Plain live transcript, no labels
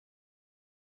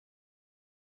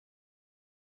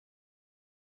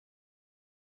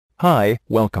Hi,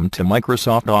 welcome to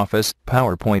Microsoft Office,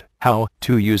 PowerPoint, how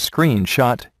to use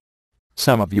Screenshot.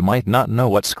 Some of you might not know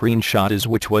what Screenshot is,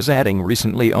 which was adding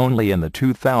recently only in the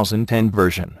 2010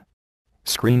 version.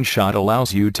 Screenshot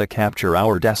allows you to capture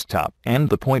our desktop and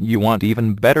the point you want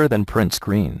even better than print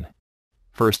screen.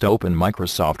 First open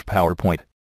Microsoft PowerPoint.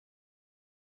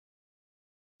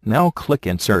 Now click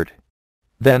Insert.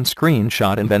 Then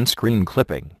Screenshot and then Screen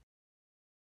Clipping.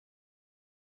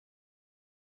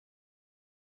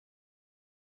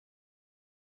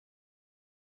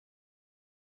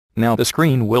 Now the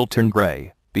screen will turn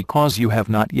gray, because you have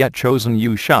not yet chosen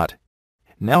Use Shot.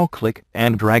 Now click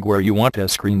and drag where you want a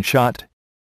screenshot.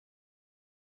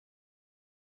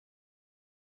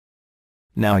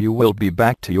 Now you will be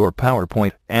back to your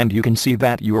PowerPoint and you can see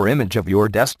that your image of your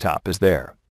desktop is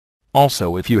there.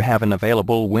 Also, if you have an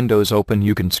available Windows open,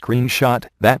 you can screenshot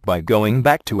that by going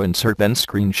back to Insert, then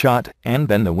Screenshot, and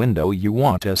then the window you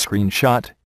want a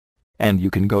screenshot. And you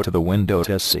can go to the window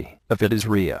to see if it is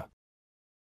real.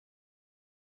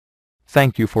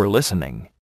 Thank you for listening.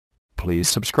 Please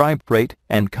subscribe, rate,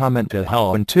 and comment to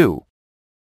HowandTO.